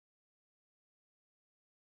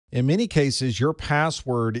In many cases, your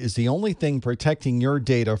password is the only thing protecting your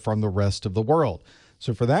data from the rest of the world.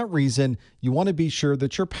 So, for that reason, you want to be sure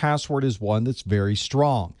that your password is one that's very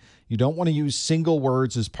strong. You don't want to use single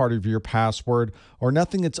words as part of your password or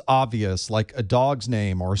nothing that's obvious like a dog's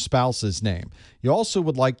name or a spouse's name. You also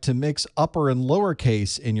would like to mix upper and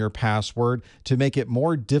lowercase in your password to make it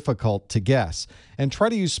more difficult to guess. And try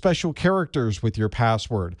to use special characters with your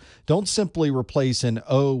password. Don't simply replace an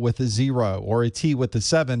O with a 0 or a T with a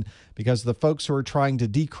 7 because the folks who are trying to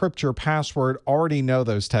decrypt your password already know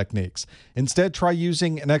those techniques. Instead, try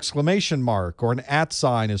using an exclamation mark or an @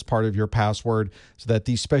 sign as part of your password so that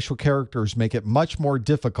these special characters make it much more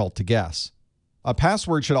difficult to guess. A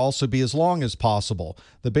password should also be as long as possible.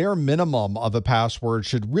 The bare minimum of a password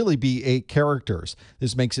should really be 8 characters.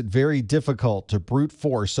 This makes it very difficult to brute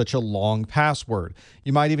force such a long password.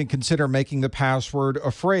 You might even consider making the password a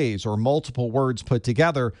phrase or multiple words put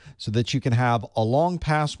together so that you can have a long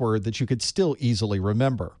password that you could still easily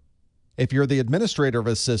remember. If you're the administrator of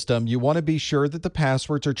a system, you want to be sure that the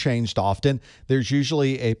passwords are changed often. There's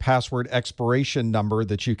usually a password expiration number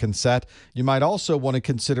that you can set. You might also want to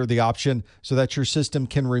consider the option so that your system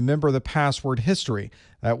can remember the password history.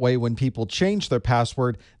 That way, when people change their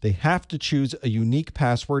password, they have to choose a unique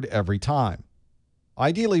password every time.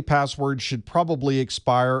 Ideally, passwords should probably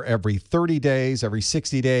expire every 30 days, every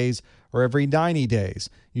 60 days, or every 90 days.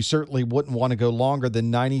 You certainly wouldn't want to go longer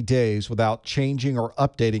than 90 days without changing or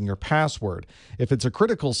updating your password. If it's a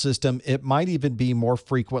critical system, it might even be more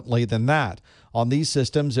frequently than that. On these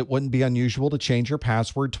systems, it wouldn't be unusual to change your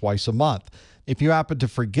password twice a month. If you happen to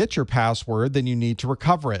forget your password, then you need to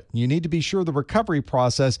recover it. You need to be sure the recovery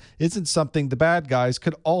process isn't something the bad guys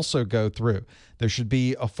could also go through. There should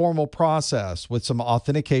be a formal process with some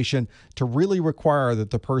authentication to really require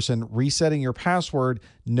that the person resetting your password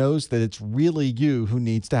knows that it's really you who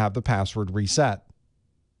needs to have the password reset.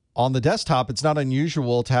 On the desktop, it's not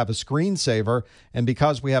unusual to have a screensaver, and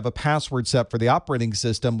because we have a password set for the operating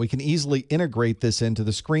system, we can easily integrate this into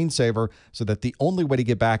the screensaver so that the only way to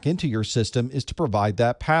get back into your system is to provide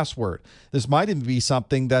that password. This might even be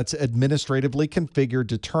something that's administratively configured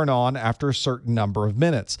to turn on after a certain number of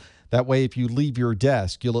minutes. That way, if you leave your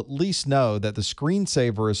desk, you'll at least know that the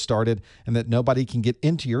screensaver is started and that nobody can get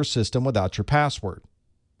into your system without your password.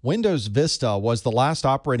 Windows Vista was the last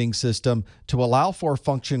operating system to allow for a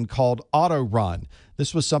function called auto run.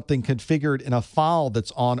 This was something configured in a file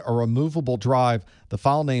that's on a removable drive. The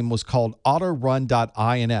file name was called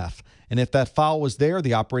autorun.inf. And if that file was there,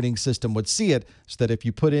 the operating system would see it so that if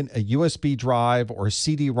you put in a USB drive or a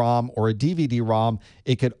CD-ROM or a DVD-ROM,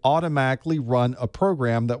 it could automatically run a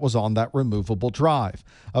program that was on that removable drive.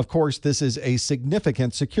 Of course, this is a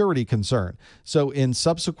significant security concern. So in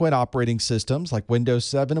subsequent operating systems like Windows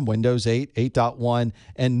 7 and Windows 8, 8.1,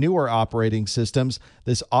 and newer operating systems,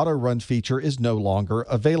 this auto run feature is no longer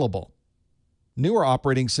available. Newer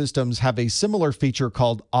operating systems have a similar feature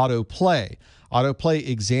called autoplay. Autoplay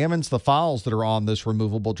examines the files that are on this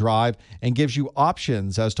removable drive and gives you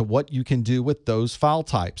options as to what you can do with those file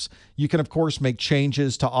types. You can, of course, make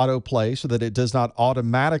changes to autoplay so that it does not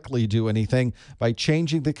automatically do anything by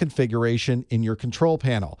changing the configuration in your control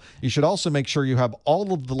panel. You should also make sure you have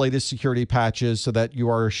all of the latest security patches so that you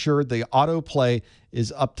are assured the autoplay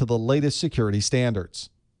is up to the latest security standards.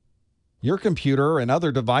 Your computer and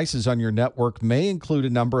other devices on your network may include a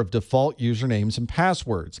number of default usernames and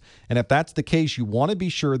passwords. And if that's the case, you want to be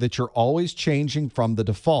sure that you're always changing from the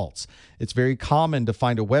defaults. It's very common to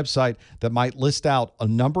find a website that might list out a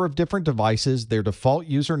number of different devices, their default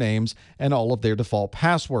usernames, and all of their default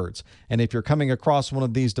passwords. And if you're coming across one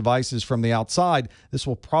of these devices from the outside, this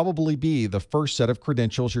will probably be the first set of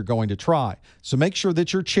credentials you're going to try. So make sure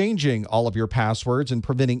that you're changing all of your passwords and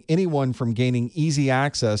preventing anyone from gaining easy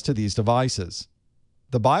access to these devices.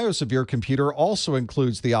 The BIOS of your computer also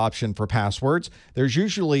includes the option for passwords. There's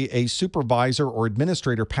usually a supervisor or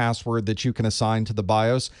administrator password that you can assign to the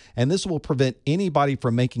BIOS, and this will prevent anybody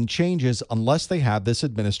from making changes unless they have this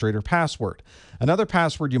administrator password. Another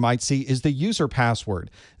password you might see is the user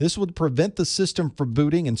password. This would prevent the system from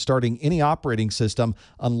booting and starting any operating system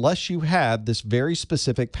unless you had this very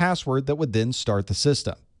specific password that would then start the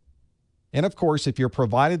system. And of course, if you're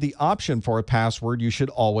provided the option for a password, you should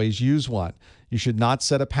always use one. You should not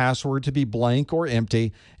set a password to be blank or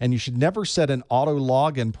empty, and you should never set an auto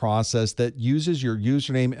login process that uses your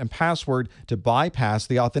username and password to bypass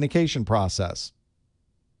the authentication process.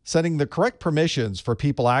 Setting the correct permissions for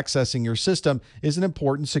people accessing your system is an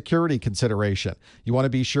important security consideration. You want to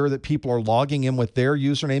be sure that people are logging in with their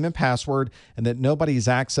username and password and that nobody is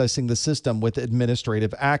accessing the system with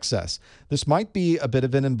administrative access. This might be a bit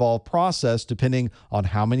of an involved process depending on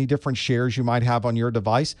how many different shares you might have on your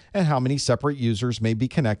device and how many separate users may be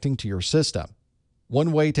connecting to your system.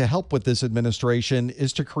 One way to help with this administration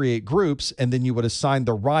is to create groups, and then you would assign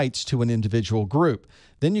the rights to an individual group.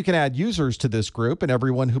 Then you can add users to this group, and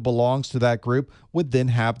everyone who belongs to that group would then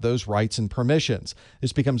have those rights and permissions.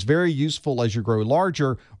 This becomes very useful as you grow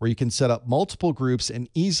larger, where you can set up multiple groups and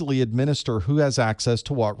easily administer who has access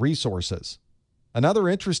to what resources. Another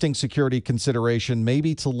interesting security consideration may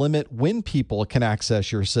be to limit when people can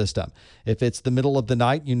access your system. If it's the middle of the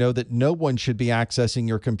night, you know that no one should be accessing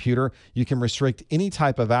your computer. You can restrict any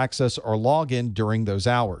type of access or login during those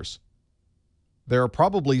hours. There are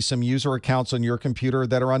probably some user accounts on your computer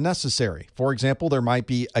that are unnecessary. For example, there might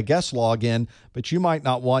be a guest login, but you might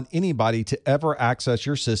not want anybody to ever access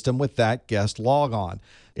your system with that guest logon.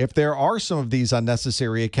 If there are some of these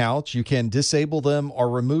unnecessary accounts, you can disable them or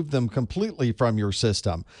remove them completely from your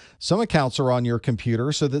system. Some accounts are on your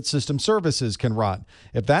computer so that system services can run.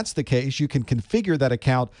 If that's the case, you can configure that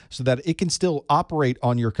account so that it can still operate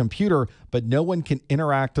on your computer, but no one can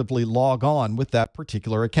interactively log on with that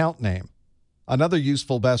particular account name. Another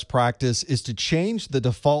useful best practice is to change the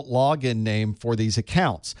default login name for these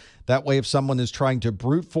accounts. That way, if someone is trying to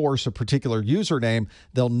brute force a particular username,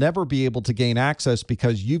 they'll never be able to gain access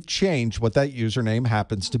because you've changed what that username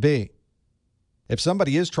happens to be. If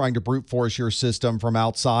somebody is trying to brute force your system from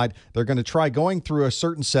outside, they're going to try going through a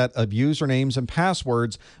certain set of usernames and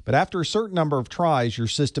passwords, but after a certain number of tries, your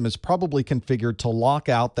system is probably configured to lock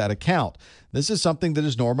out that account. This is something that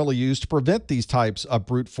is normally used to prevent these types of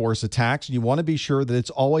brute force attacks, and you want to be sure that it's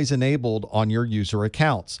always enabled on your user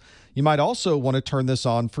accounts. You might also want to turn this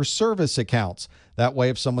on for service accounts. That way,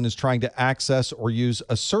 if someone is trying to access or use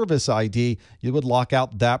a service ID, you would lock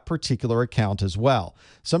out that particular account as well.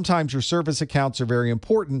 Sometimes your service accounts are very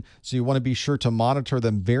important, so you want to be sure to monitor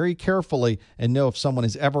them very carefully and know if someone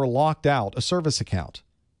has ever locked out a service account.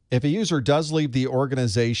 If a user does leave the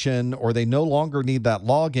organization or they no longer need that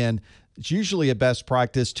login, it's usually a best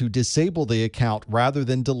practice to disable the account rather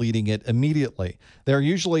than deleting it immediately. There are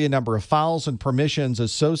usually a number of files and permissions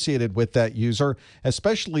associated with that user,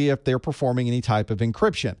 especially if they're performing any type of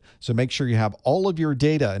encryption. So make sure you have all of your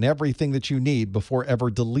data and everything that you need before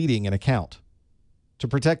ever deleting an account. To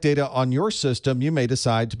protect data on your system, you may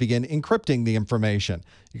decide to begin encrypting the information.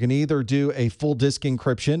 You can either do a full disk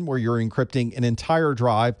encryption where you're encrypting an entire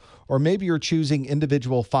drive, or maybe you're choosing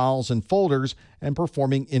individual files and folders and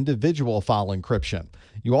performing individual file encryption.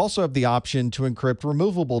 You also have the option to encrypt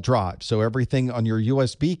removable drives, so everything on your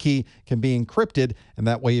USB key can be encrypted, and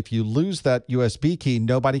that way if you lose that USB key,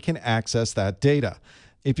 nobody can access that data.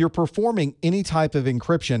 If you're performing any type of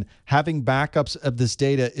encryption, having backups of this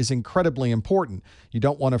data is incredibly important. You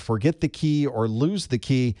don't want to forget the key or lose the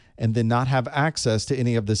key and then not have access to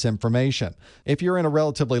any of this information. If you're in a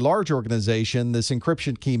relatively large organization, this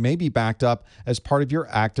encryption key may be backed up as part of your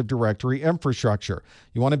Active Directory infrastructure.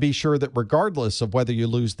 You want to be sure that regardless of whether you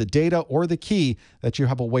lose the data or the key, that you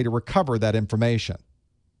have a way to recover that information.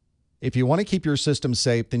 If you want to keep your system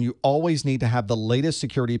safe, then you always need to have the latest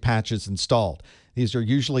security patches installed. These are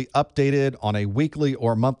usually updated on a weekly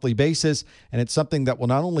or monthly basis, and it's something that will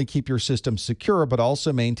not only keep your system secure, but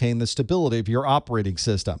also maintain the stability of your operating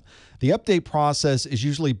system. The update process is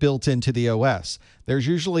usually built into the OS. There's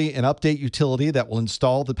usually an update utility that will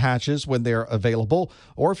install the patches when they're available,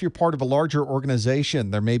 or if you're part of a larger organization,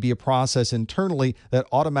 there may be a process internally that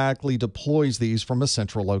automatically deploys these from a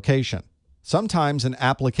central location. Sometimes an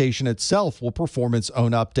application itself will perform its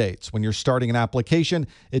own updates. When you're starting an application,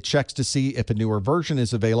 it checks to see if a newer version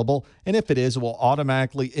is available, and if it is, it will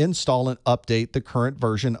automatically install and update the current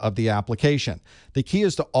version of the application. The key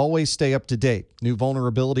is to always stay up to date. New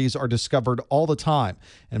vulnerabilities are discovered all the time,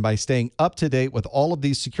 and by staying up to date with all of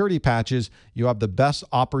these security patches, you have the best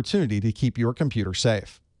opportunity to keep your computer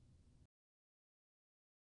safe.